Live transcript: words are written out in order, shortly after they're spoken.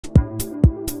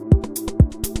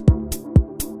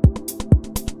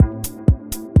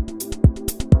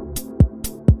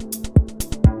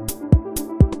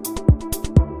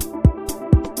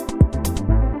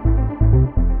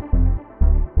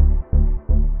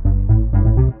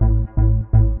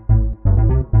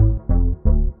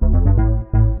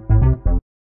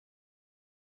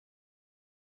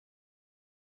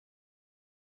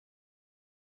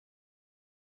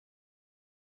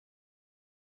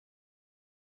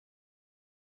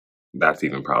That's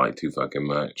even probably too fucking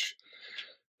much.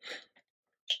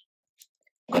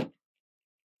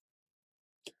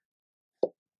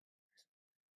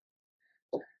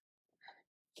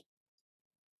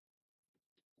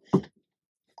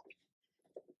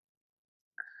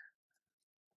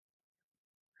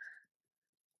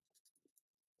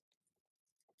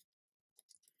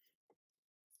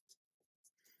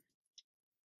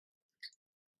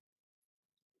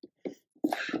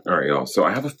 All right, y'all. So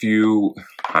I have a few.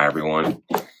 Hi, everyone.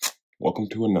 Welcome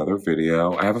to another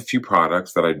video. I have a few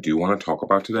products that I do want to talk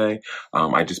about today.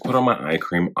 I just put on my eye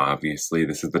cream, obviously.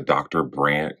 This is the Dr.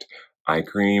 Brandt eye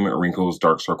cream, wrinkles,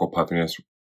 dark circle, puffiness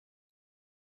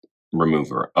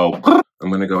remover. Oh, I'm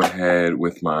going to go ahead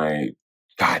with my...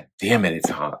 God damn it, it's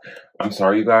hot. I'm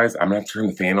sorry, you guys. I'm going to have to turn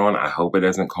the fan on. I hope it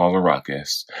doesn't cause a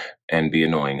ruckus and be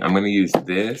annoying. I'm going to use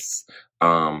this.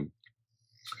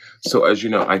 So as you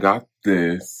know, I got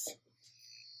this.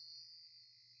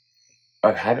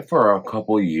 I've had it for a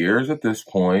couple years at this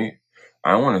point.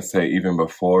 I want to say even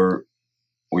before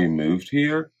we moved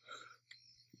here.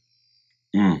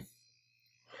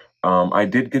 I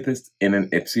did get this in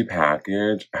an Ipsy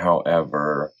package.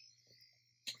 However,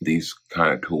 these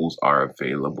kind of tools are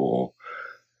available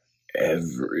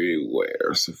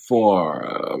everywhere.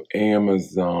 Sephora,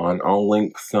 Amazon. I'll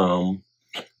link some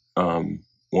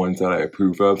ones that I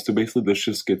approve of. So basically, this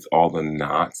just gets all the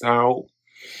knots out.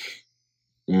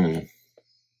 It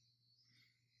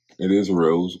is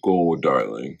rose gold,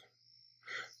 darling.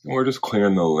 And we're just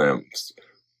clearing the lamps.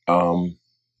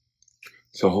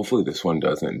 So hopefully this one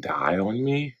doesn't die on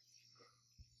me.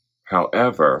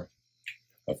 However,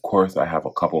 of course, I have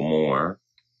a couple more.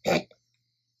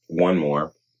 One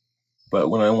more. But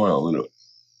when I want a little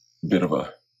bit of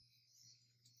a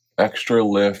extra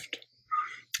lift,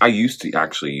 I used to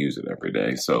actually use it every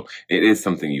day. So it is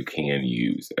something you can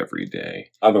use every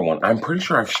day. Other one, I'm pretty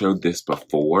sure I've showed this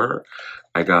before.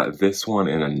 I got this one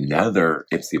in another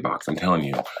Ipsy box. I'm telling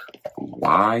you,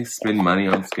 why spend money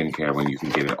on skincare when you can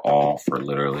get it all for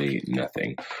literally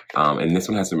nothing? And this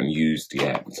one hasn't been used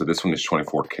yet. So this one is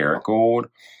 24 karat gold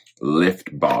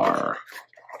lift bar.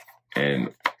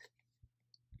 And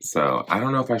so I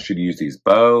don't know if I should use these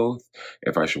both,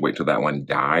 if I should wait till that one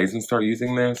dies and start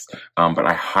using this. But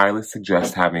I highly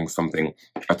suggest having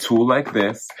a tool like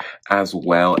this, as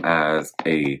well as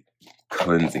a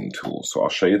cleansing tool. So I'll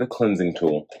show you the cleansing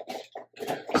tool.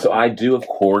 So I do, of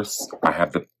course, I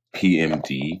have the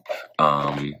PMD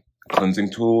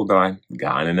cleansing tool that I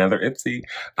got in another Ipsy.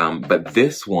 But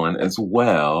this one as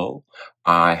well,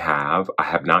 I have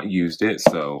not used it.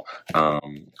 So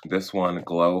this one,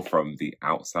 Glow from the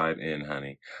outside in,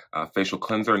 honey. Facial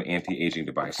cleanser and anti-aging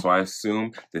device. So I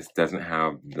assume this doesn't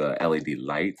have the LED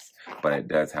lights, but it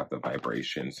does have the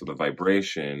vibration. So the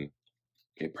vibration,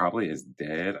 it probably is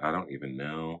dead. I don't even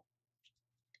know.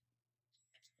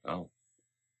 Oh,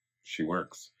 she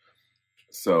works.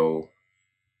 So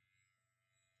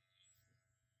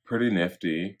pretty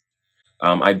nifty.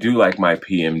 I do like my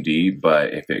PMD,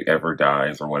 but if it ever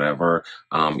dies or whatever,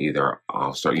 either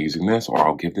I'll start using this or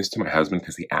I'll give this to my husband,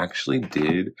 because he actually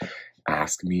did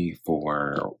ask me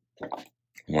for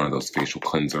one of those facial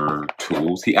cleanser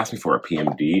tools. He asked me for a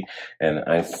PMD, and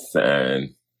I said,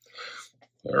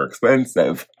 they're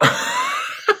expensive.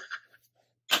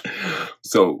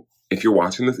 So if you're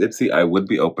watching this, Ipsy, I would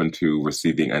be open to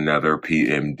receiving another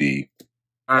PMD.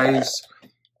 Guys,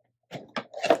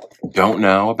 don't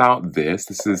know about this.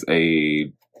 This is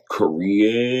a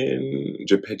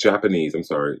Japanese, I'm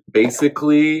sorry.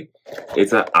 Basically,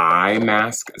 it's an eye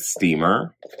mask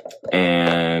steamer.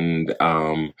 And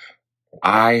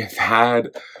I've had,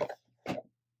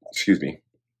 excuse me,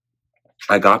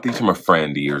 I got these from a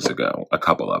friend years ago, a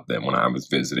couple of them when I was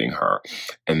visiting her.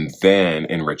 And then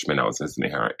in Richmond, I was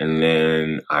visiting her. And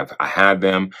then I had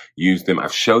them, used them.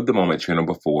 I've showed them on my channel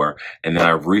before. And then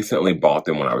I recently bought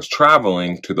them when I was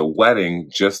traveling to the wedding,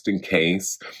 just in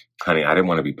case. Honey, I didn't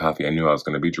want to be puffy. I knew I was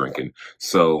going to be drinking.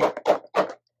 So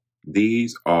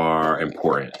these are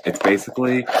important. It's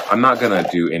basically, I'm not going to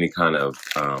do any kind of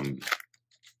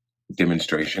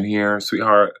demonstration here,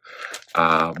 sweetheart,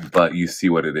 but you see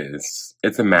what it is.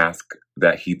 It's a mask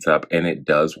that heats up, and it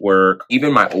does work.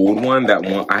 Even my old one,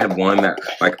 I had one that,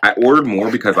 like, I ordered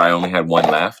more because I only had one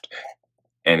left,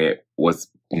 and it was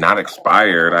not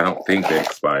expired. I don't think they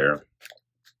expire.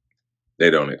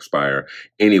 They don't expire.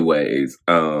 Anyways,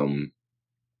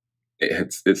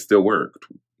 it still worked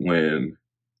when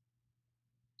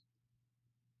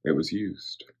it was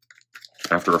used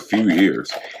after a few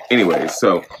years. Anyways,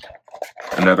 so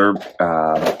another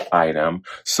item.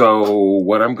 So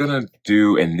what I'm gonna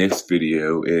do in this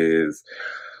video is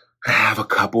I have a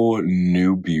couple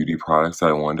new beauty products that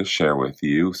I wanted to share with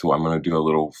you. So I'm going to do a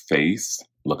little face.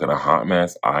 Look at a hot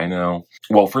mess. I know.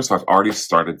 Well, first off, I've already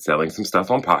started selling some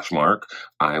stuff on Poshmark.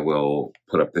 I will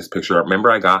put up this picture. Remember,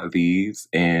 I got these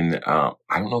in, I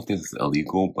don't know if this is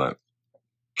illegal, but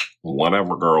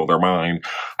whatever, girl, they're mine.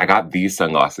 I got these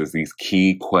sunglasses, these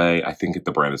Key Quay. I think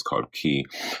the brand is called Key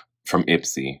from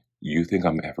ipsy. You think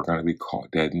I'm ever going to be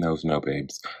caught dead in those? No,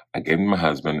 babes. I gave them to my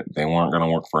husband. They weren't going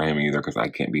to work for him either because I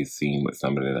can't be seen with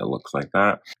somebody that looks like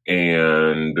that.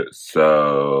 And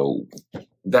so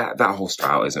that whole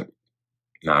style isn't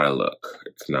not a look.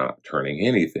 It's not turning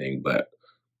anything but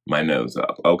my nose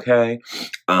up, okay?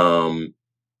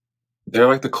 They're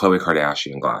like the Khloe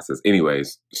Kardashian glasses.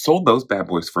 Anyways, sold those bad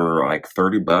boys for like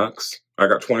 30 bucks. I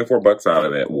got 24 bucks out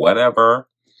of it. Whatever.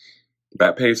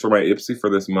 That pays for my ipsy for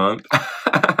this month.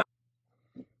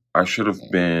 I should have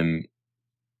been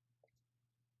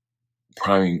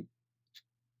priming.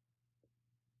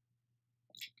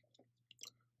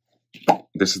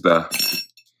 This is the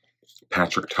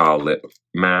Patrick Ta lip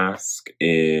mask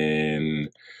in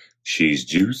She's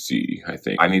Juicy, I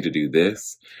think. I need to do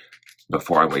this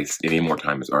before I waste any more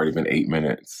time. It's already been 8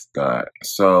 minutes.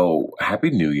 So, Happy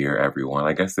New Year, everyone.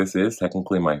 I guess this is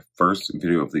technically my first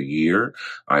video of the year.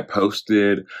 I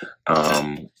posted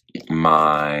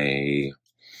my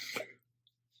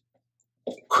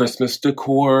Christmas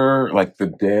decor, like the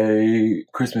day,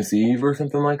 Christmas Eve or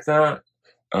something like that.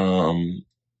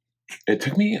 It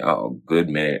took me a good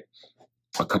minute,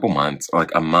 a couple months,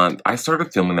 like a month. I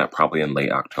started filming that probably in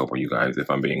late October, you guys, if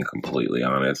I'm being completely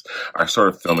honest. I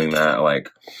started filming that like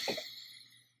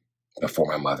before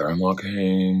my mother-in-law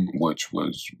came, which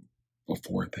was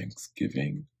before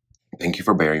Thanksgiving. Thank you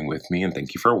for bearing with me and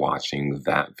thank you for watching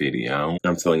that video.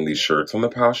 I'm selling these shirts on the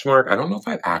Poshmark. I don't know if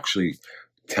I've actually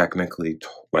technically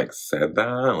like said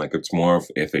that. Like it's more of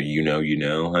if a you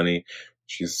know, honey.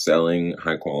 She's selling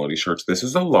high quality shirts. This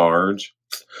is a large.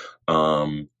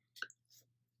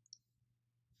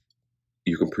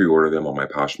 You can pre-order them on my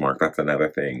Poshmark. That's another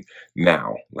thing.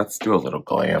 Now, let's do a little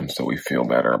glam so we feel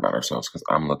better about ourselves because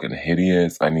I'm looking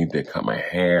hideous. I need to cut my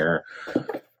hair.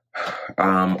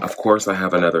 Of course, I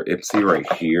have another ipsy right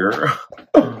here.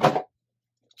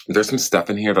 There's some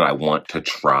stuff in here that I want to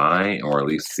try or at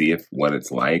least see what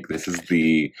it's like. This is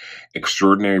the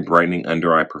Extraordinary Brightening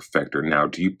Under Eye Perfector. Now,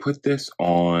 do you put this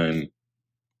on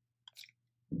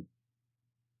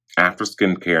after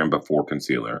skincare and before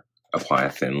concealer? Apply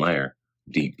a thin layer,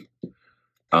 deep.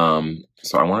 So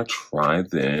I want to try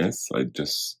this. I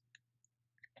just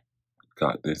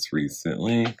got this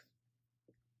recently.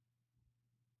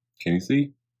 Can you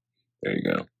see? There you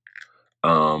go.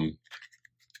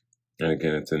 And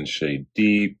again, it's in shade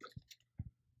deep.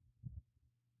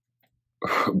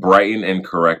 Brighten and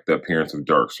correct the appearance of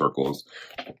dark circles.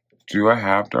 Do I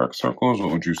have dark circles? What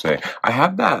would you say? I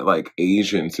have that like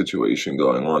Asian situation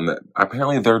going on that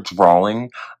apparently they're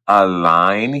drawing a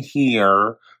line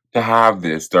here to have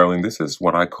this, darling. This is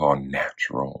what I call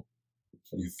natural.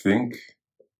 You think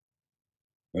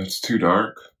that's too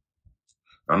dark?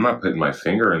 I'm not putting my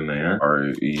finger in there.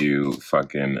 Are you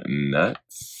fucking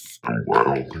nuts? I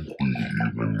don't think we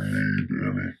even need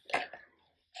any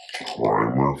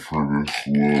primer for this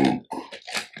look.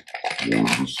 We're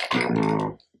just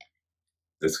gonna...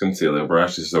 This concealer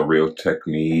brush is a Real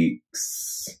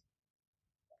Techniques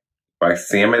by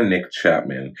Sam and Nick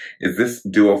Chapman. Is this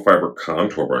dual fiber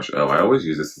contour brush? Oh, I always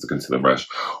use this as a concealer brush.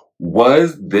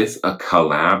 Was this a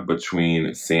collab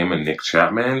between Sam and Nick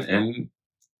Chapman and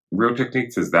Real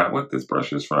Techniques? Is that what this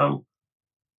brush is from?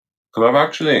 Because I've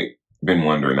actually been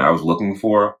wondering. I was looking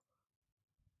for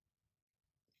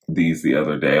these the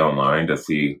other day online to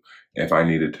see if I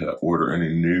needed to order any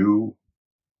new.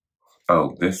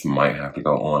 Oh, this might have to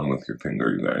go on with your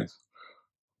finger, you guys.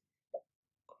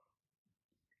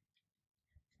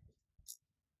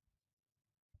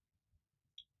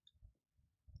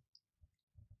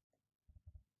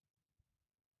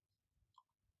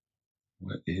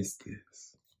 What is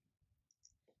this?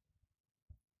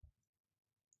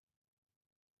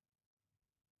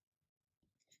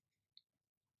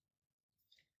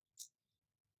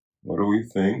 What do we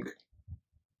think?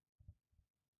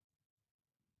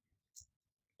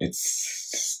 It's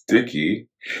sticky.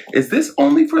 Is this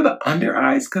only for the under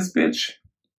eyes? Cause bitch,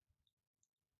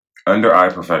 under eye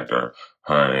perfector.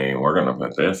 Honey, we're gonna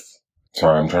put this.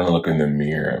 Sorry, I'm trying to look in the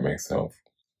mirror at myself.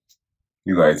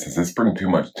 You guys, does this bring too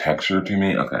much texture to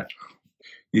me? Okay.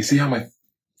 You see how my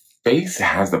face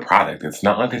has the product. It's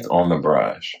not like it's on the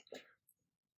brush.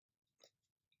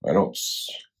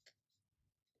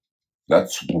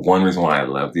 That's one reason why I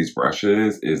love these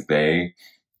brushes is they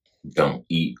don't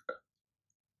eat.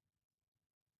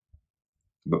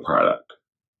 the product.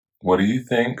 What do you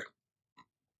think?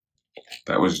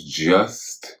 That was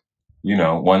just, you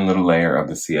know, one little layer of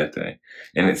the Siete.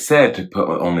 And it said to put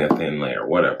only a thin layer,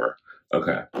 whatever.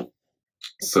 Okay.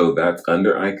 So that's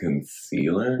under eye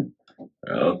concealer.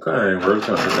 Okay, we're just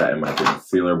gonna put that in my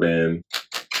concealer bin.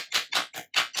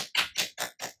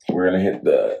 We're gonna hit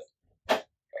the,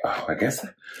 oh, I guess,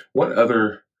 what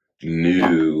other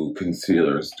new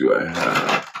concealers do I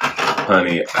have?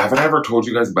 Honey, haven't I ever told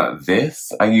you guys about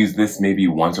this? I use this maybe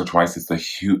once or twice. It's the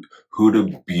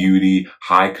Huda Beauty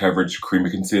High Coverage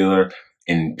Creamy Concealer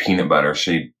in Peanut Butter,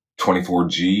 shade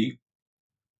 24G.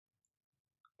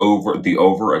 The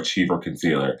Overachiever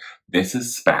Concealer. This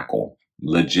is spackle.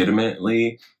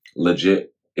 Legitimately,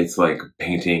 legit, it's like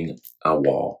painting a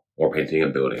wall or painting a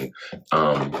building.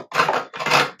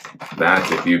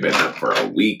 That's if you've been up for a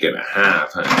week and a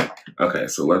half, honey. Okay,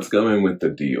 so let's go in with the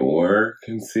Dior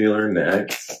concealer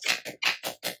next.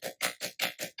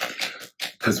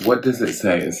 Because what does it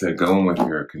say? It said go in with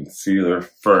your concealer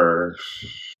first.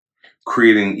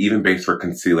 Creating even base for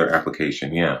concealer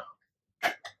application, yeah.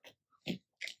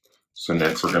 So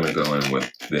next we're gonna go in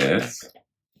with this.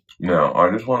 Now, I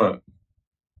just want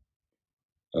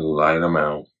a light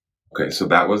amount. Okay, so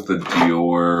that was the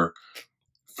Dior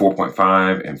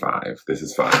 4.5 and 5. This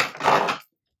is 5.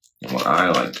 And what I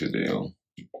like to do,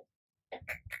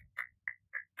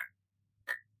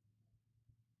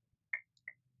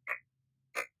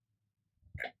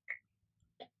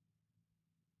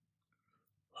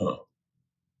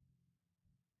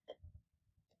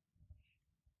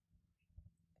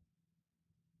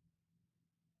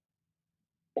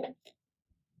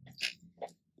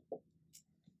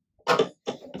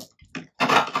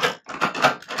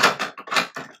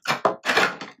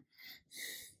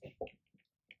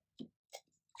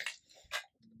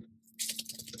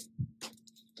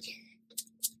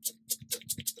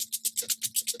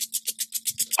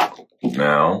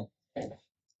 Now,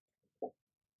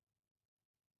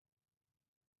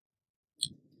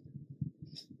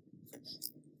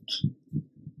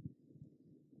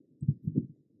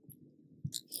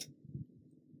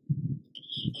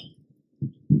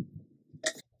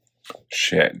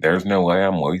 shit, there's no way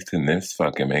I'm wasting this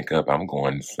fucking makeup. I'm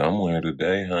going somewhere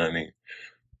today, honey.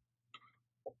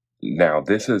 Now,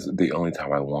 this is the only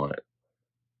time I want.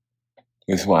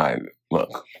 That's why,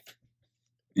 look,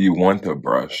 you want the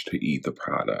brush to eat the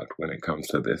product when it comes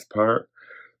to this part.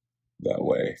 That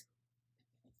way.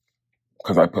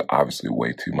 Because I put obviously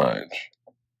way too much,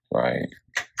 right?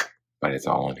 But it's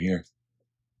all in here.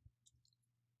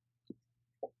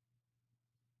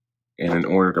 And in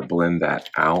order to blend that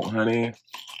out, honey,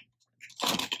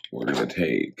 we're going to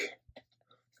take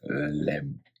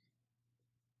lemon.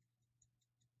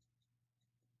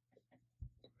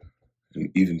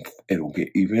 And it'll get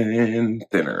even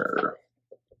thinner.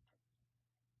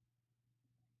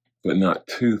 But not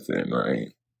too thin,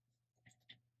 right?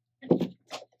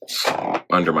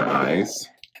 Under my eyes.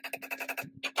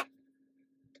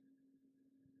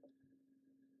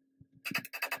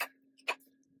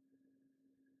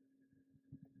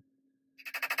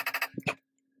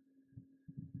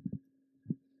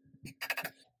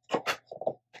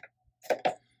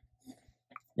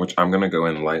 Which I'm going to go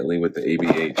in lightly with the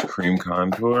ABH Cream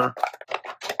Contour.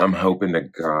 I'm hoping to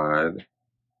God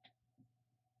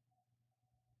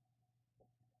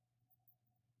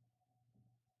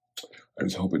I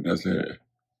just hope it doesn't.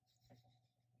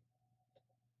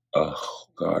 Oh,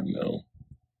 God, no.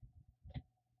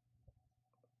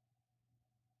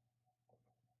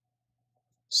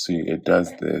 See, it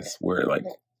does this where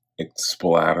it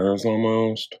splatters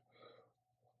almost.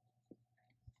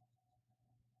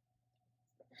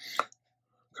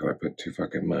 Because I put too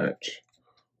fucking much.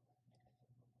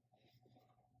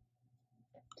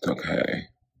 It's okay.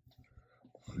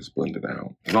 I'll just blend it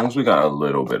out. As long as we got a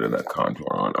little bit of that contour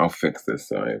on, I'll fix this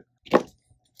side.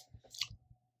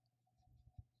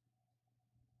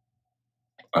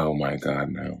 Oh my God,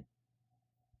 no.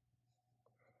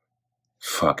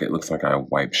 Fuck, it looks like I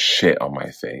wiped shit on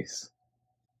my face.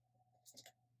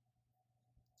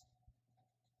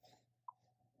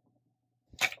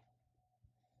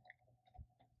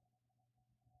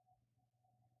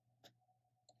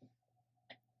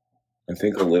 I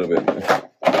think a little bit.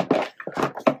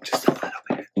 Just a little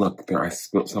bit. Look, there, I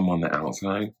spilled some on the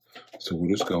outside. So we'll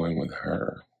just go in with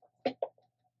her.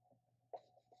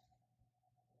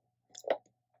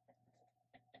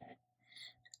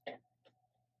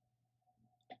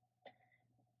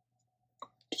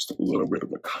 Just a little bit of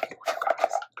the contour, you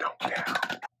guys. Don't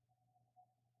care.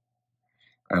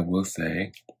 I will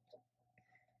say,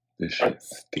 this shit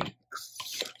stinks.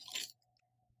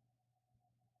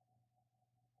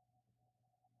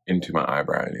 into my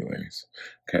eyebrow anyways.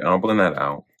 Okay, I'll blend that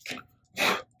out.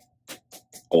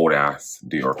 Old ass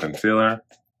Dior concealer.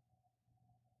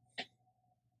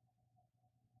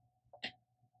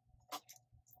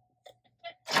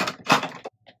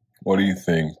 What do you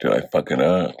think? Did I fuck it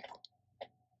up?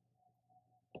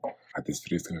 This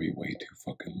video's gonna be way too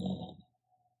fucking long.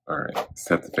 Alright,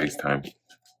 set the FaceTime.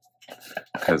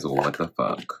 Because what the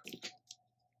fuck?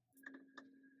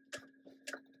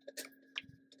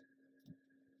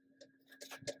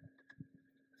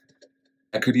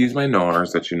 I could use my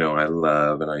NARS that you know I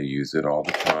love and I use it all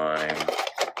the time.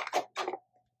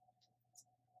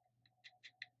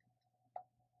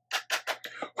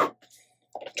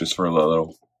 Just for a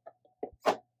little.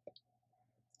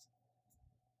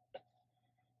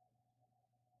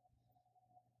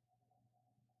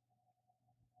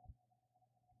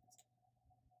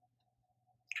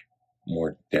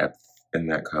 More depth in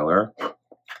that color.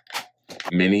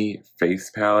 Mini face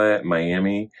palette,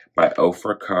 Miami by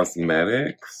Ofra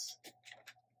Cosmetics.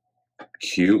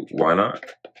 Cute, why not?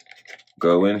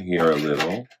 Go in here a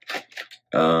little.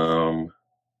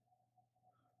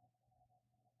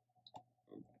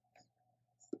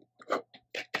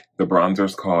 The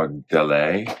bronzer's called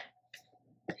Delay.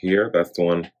 Here, that's the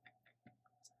one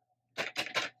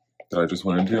that I just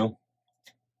went into.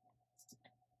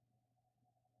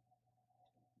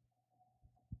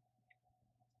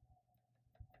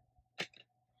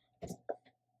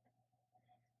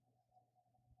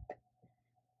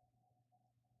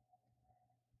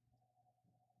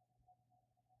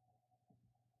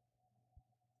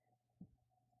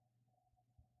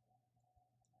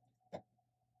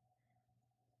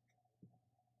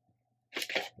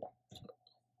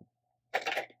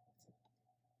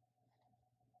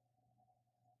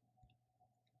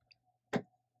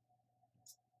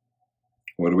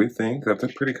 What do we think? That's a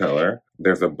pretty color.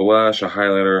 There's a blush, a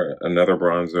highlighter, another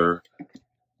bronzer.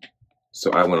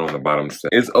 So I went on the bottom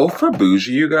set. Is Ofra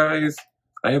bougie, you guys?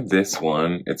 I have this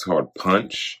one. It's called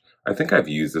Punch. I think I've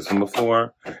used this one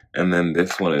before. And then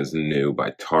this one is new by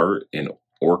Tarte in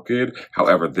Orchid.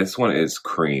 However, this one is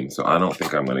cream, so I don't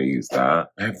think I'm going to use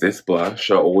that. I have this blush,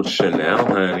 an old Chanel,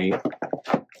 honey,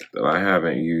 that I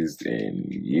haven't used in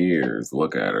years.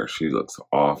 Look at her. She looks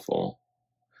awful.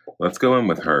 Let's go in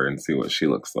with her and see what she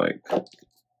looks like.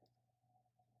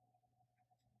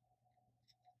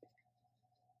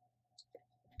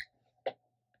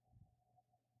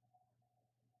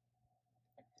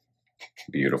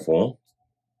 Beautiful.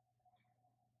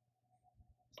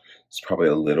 It's probably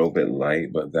a little bit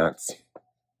light, but that's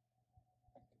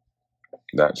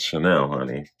Chanel,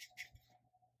 honey.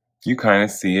 You kind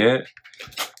of see it.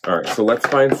 All right, so let's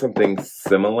find something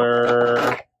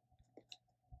similar.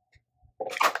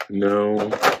 No,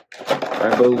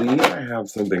 I believe I have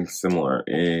something similar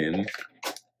in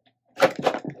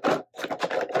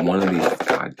one of these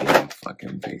goddamn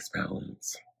fucking face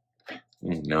palettes.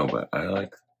 No, but I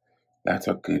like, that's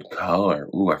a good color.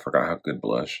 Ooh, I forgot how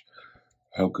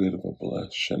good of a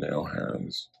blush Chanel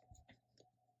has.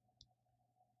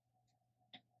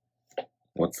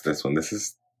 What's this one? This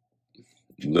is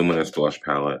Luminous Blush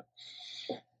Palette.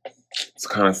 It's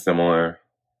kind of similar.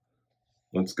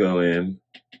 Let's go in.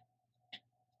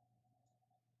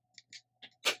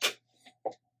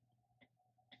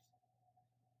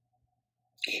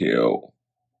 Cute.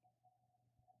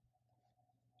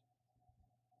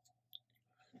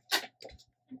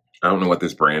 I don't know what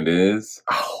this brand is.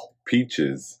 Oh,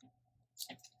 Peaches.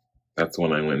 That's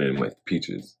when I went in with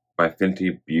Peaches. By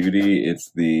Fenty Beauty,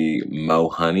 it's the Mo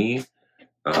Honey.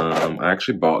 I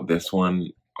actually bought this one,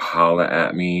 Holla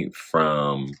At Me,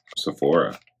 from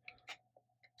Sephora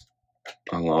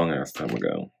a long ass time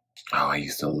ago. Oh, I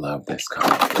used to love this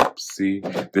color. See,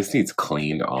 this needs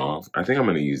cleaned off. I think I'm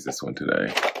going to use this one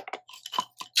today.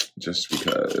 Just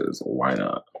because, why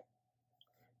not?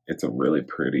 It's a really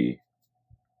pretty,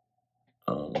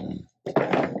 let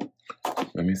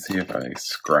me see if I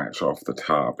scratch off the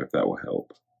top, if that will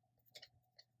help.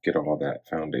 Get all that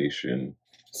foundation.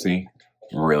 See?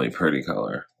 Really pretty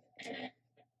color.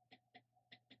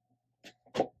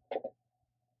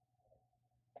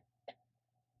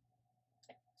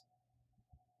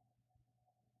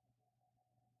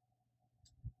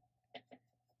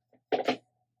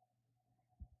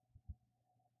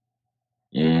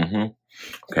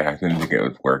 Okay, I didn't think it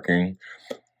was working.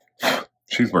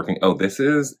 She's working. Oh, this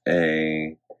is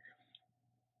a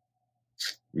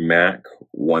MAC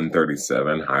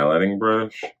 137 highlighting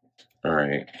brush. All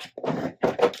right.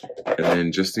 And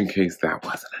then just in case that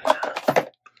wasn't enough,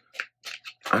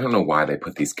 I don't know why they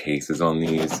put these cases on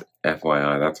these.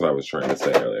 FYI, that's what I was trying to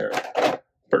say earlier.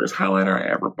 First highlighter I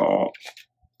ever bought.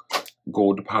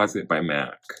 Gold Deposit by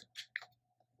MAC.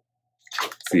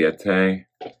 Siete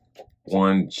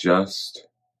one just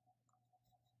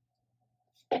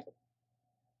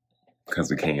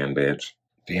because we can, bitch.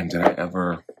 Damn, did I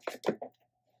ever...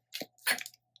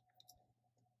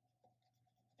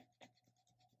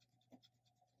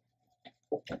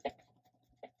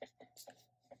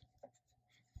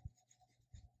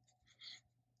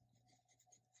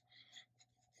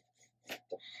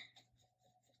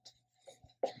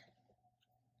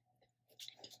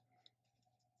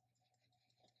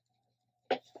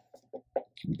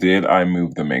 Did I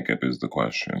move the makeup is the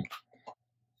question.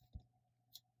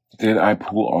 Did I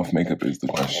pull off makeup is the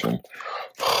question.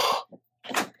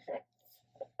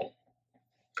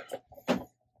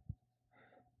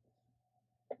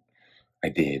 I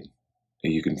did.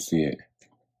 You can see it.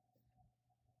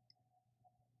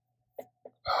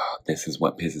 This is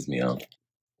what pisses me off.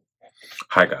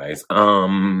 Hi guys.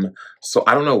 So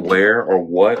I don't know where or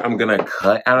what I'm gonna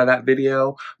cut out of that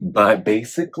video, but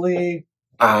basically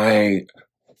I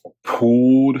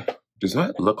pulled, does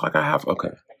that look like I have?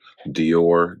 Okay.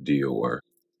 Dior.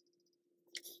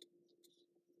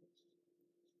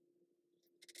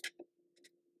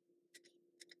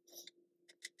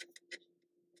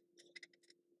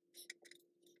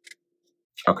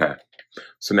 Okay.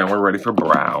 So now we're ready for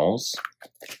brows.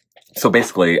 So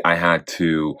basically I had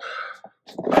to,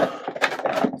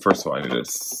 first of all, I need to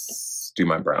do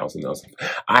my brows and those.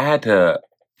 I had to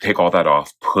take all that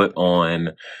off, put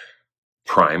on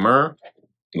primer,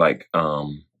 like, I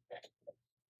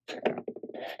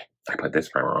put this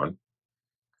primer on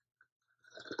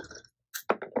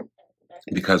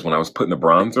because when I was putting the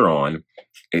bronzer on,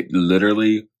 it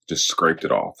literally just scraped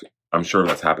it off. I'm sure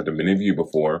that's happened to many of you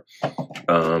before.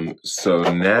 So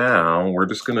now we're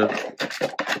just gonna,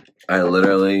 I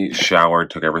literally showered,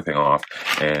 took everything off,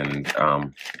 and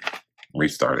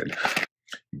restarted.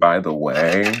 By the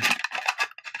way,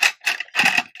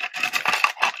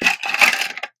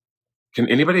 can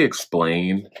anybody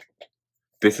explain?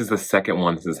 This is the second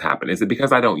one this has happened. Is it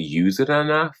because I don't use it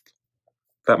enough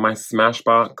that my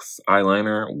Smashbox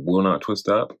eyeliner will not twist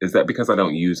up? Is that because I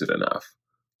don't use it enough?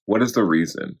 What is the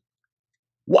reason?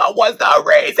 What was the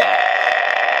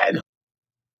reason?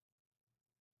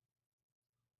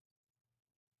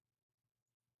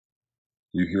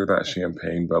 You hear that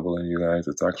champagne bubbling, you guys?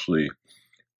 It's actually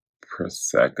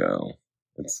Prosecco.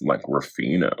 It's like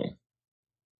Ruffino.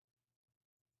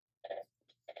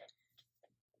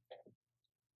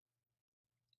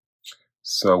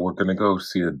 So we're gonna go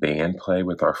see the band play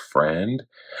with our friend,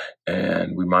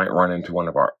 and we might run into one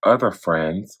of our other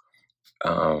friends.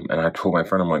 And I told my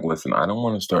friend, I'm like, listen, I don't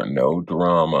want to start no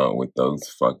drama with those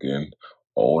fucking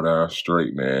old ass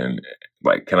straight men.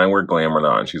 Like, can I wear glam or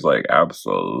not? And she's like,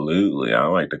 absolutely. I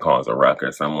like to cause a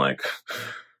ruckus. I'm like,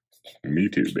 me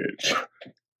too, bitch.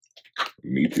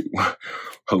 Me too.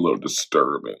 A little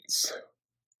disturbance.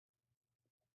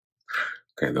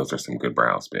 Okay, those are some good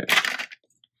brows, bitch.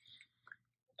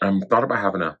 Thought about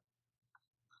having a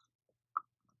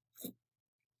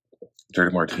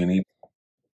dirty martini.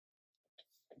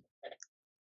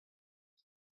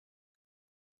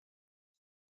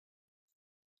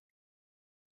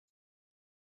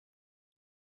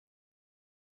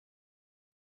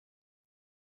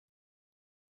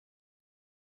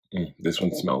 This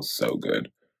one smells so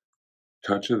good.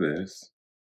 Touch of this.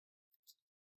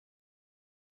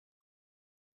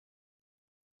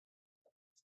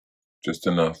 Just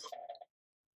enough.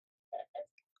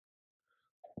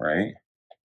 Right?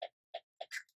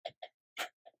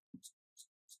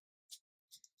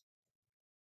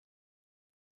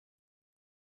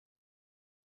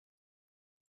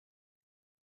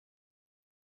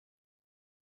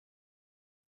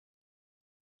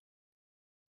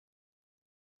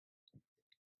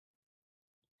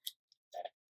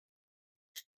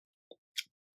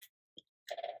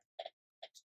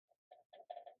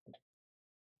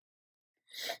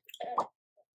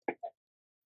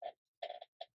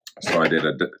 So I did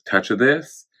a touch of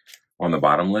this on the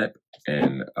bottom lip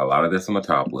and a lot of this on the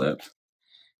top lip.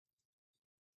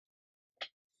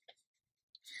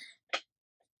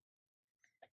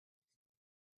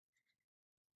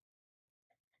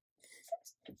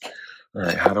 All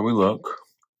right, how do we look?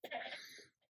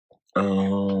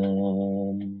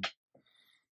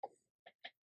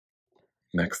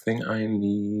 Next thing I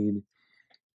need,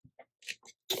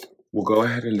 we'll go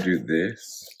ahead and do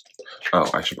this. Oh,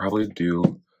 I should probably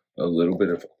do a little bit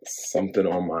of something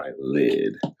on my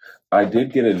lid. I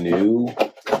did get a new,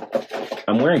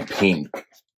 I'm wearing pink,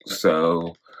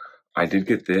 so I did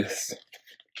get this.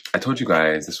 I told you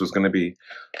guys this was going to be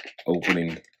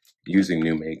using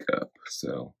new makeup,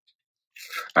 so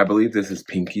I believe this is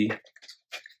Pinky.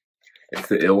 It's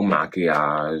the Il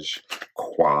Makiage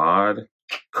Quad,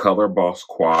 Color Boss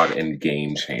Quad, and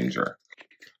Game Changer.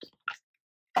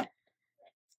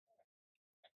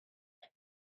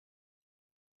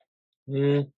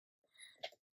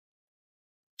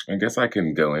 I guess I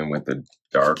can go in with the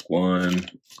dark one.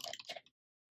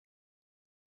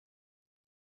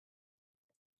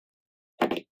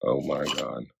 Oh my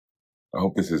god. I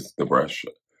hope this is the brush.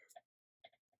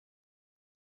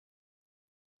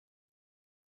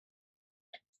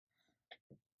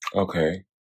 Okay.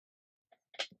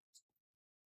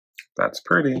 That's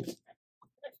pretty.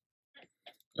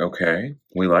 Okay,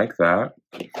 we like that.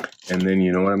 And then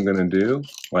you know what I'm gonna do?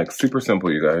 Like super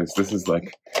simple, you guys. This is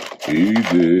like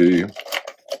easy.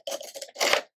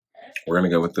 We're gonna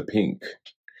go with the pink.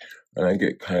 And I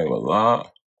get kind of a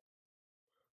lot.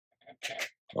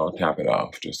 I'll tap it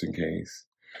off just in case.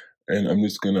 And I'm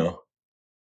just gonna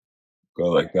go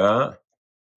like that.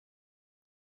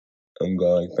 And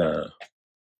go like that.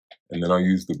 And then I'll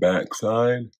use the back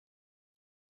side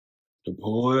to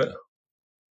pull it.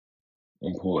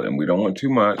 And pull it. And we don't want too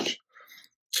much.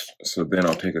 So then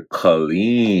I'll take a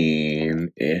clean-ish.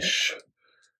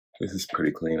 This is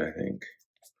pretty clean, I think.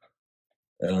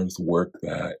 And I'll just work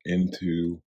that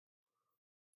into.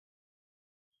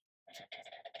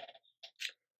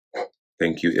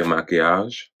 Thank you, Il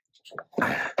Makiage.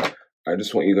 I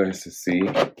just want you guys to see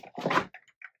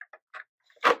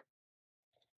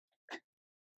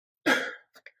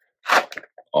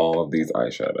all of these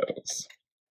eyeshadows.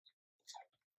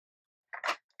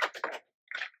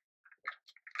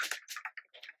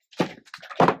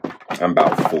 I'm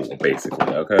about full, basically,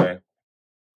 okay?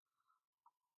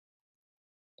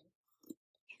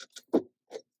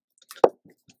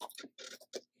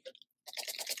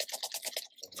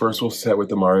 First, we'll set with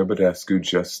the Mario Badescu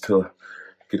just to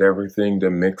get everything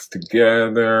to mix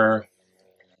together.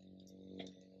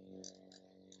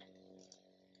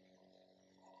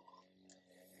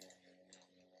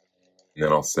 And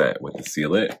then I'll set with the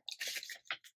Seal It.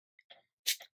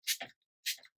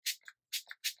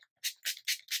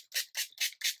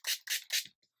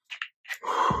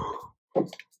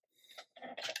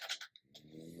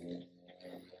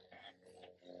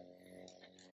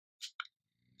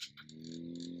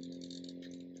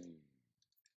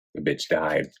 The bitch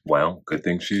died. Well, good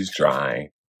thing she's dry.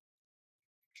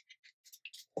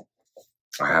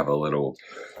 I have a little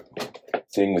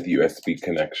thing with USB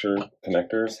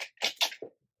connectors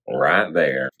right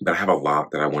there. But I have a lot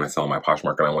that I want to sell on my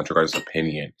Poshmark, and I want your guys'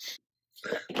 opinion.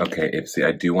 Okay, Ipsy,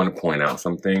 I do want to point out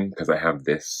something, because I have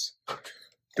this.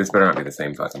 This better not be the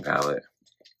same fucking palette.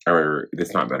 Or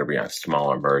this not better be a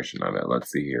smaller version of it. Let's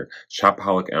see here.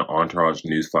 Shopaholic and Entourage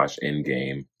Newsflash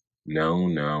in-game. No,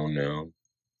 no, no.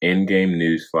 In-game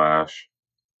Newsflash.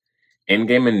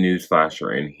 In-game and Newsflash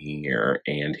are in here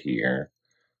and here.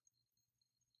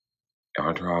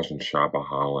 Entourage and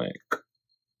Shopaholic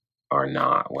are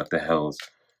not. What the hell's...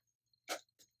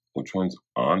 Which one's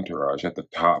Entourage? At the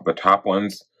top. The top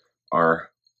ones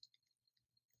are...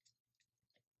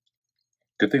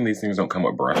 Good thing these things don't come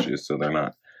with brushes, so they're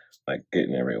not, like,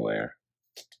 getting everywhere.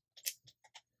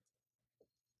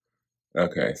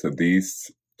 Okay, so these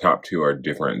top two are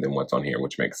different than what's on here,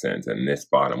 which makes sense. And this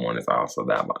bottom one is also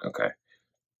that one. Okay.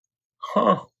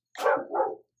 Huh.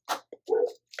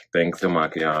 Thanks, Il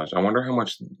Makiage. I wonder how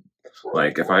much,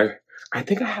 like, if I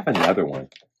think I have another one,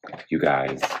 you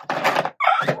guys.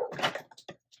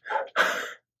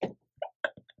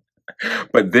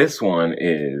 But this one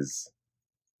is,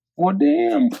 well,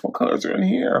 damn, what colors are in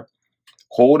here?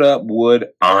 Hold Up Wood,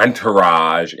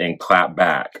 Entourage, and Clap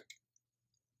Back.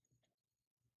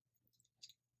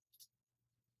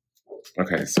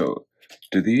 Okay, so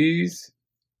do these...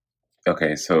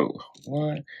 Okay, so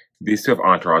what? These two have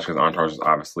Entourage, because Entourage is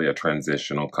obviously a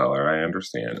transitional color. I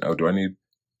understand. Oh, do I need...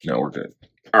 No, we're good.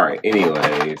 All right,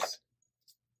 anyways.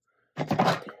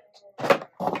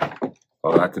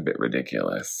 Well, that's a bit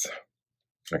ridiculous.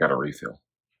 I got a refill.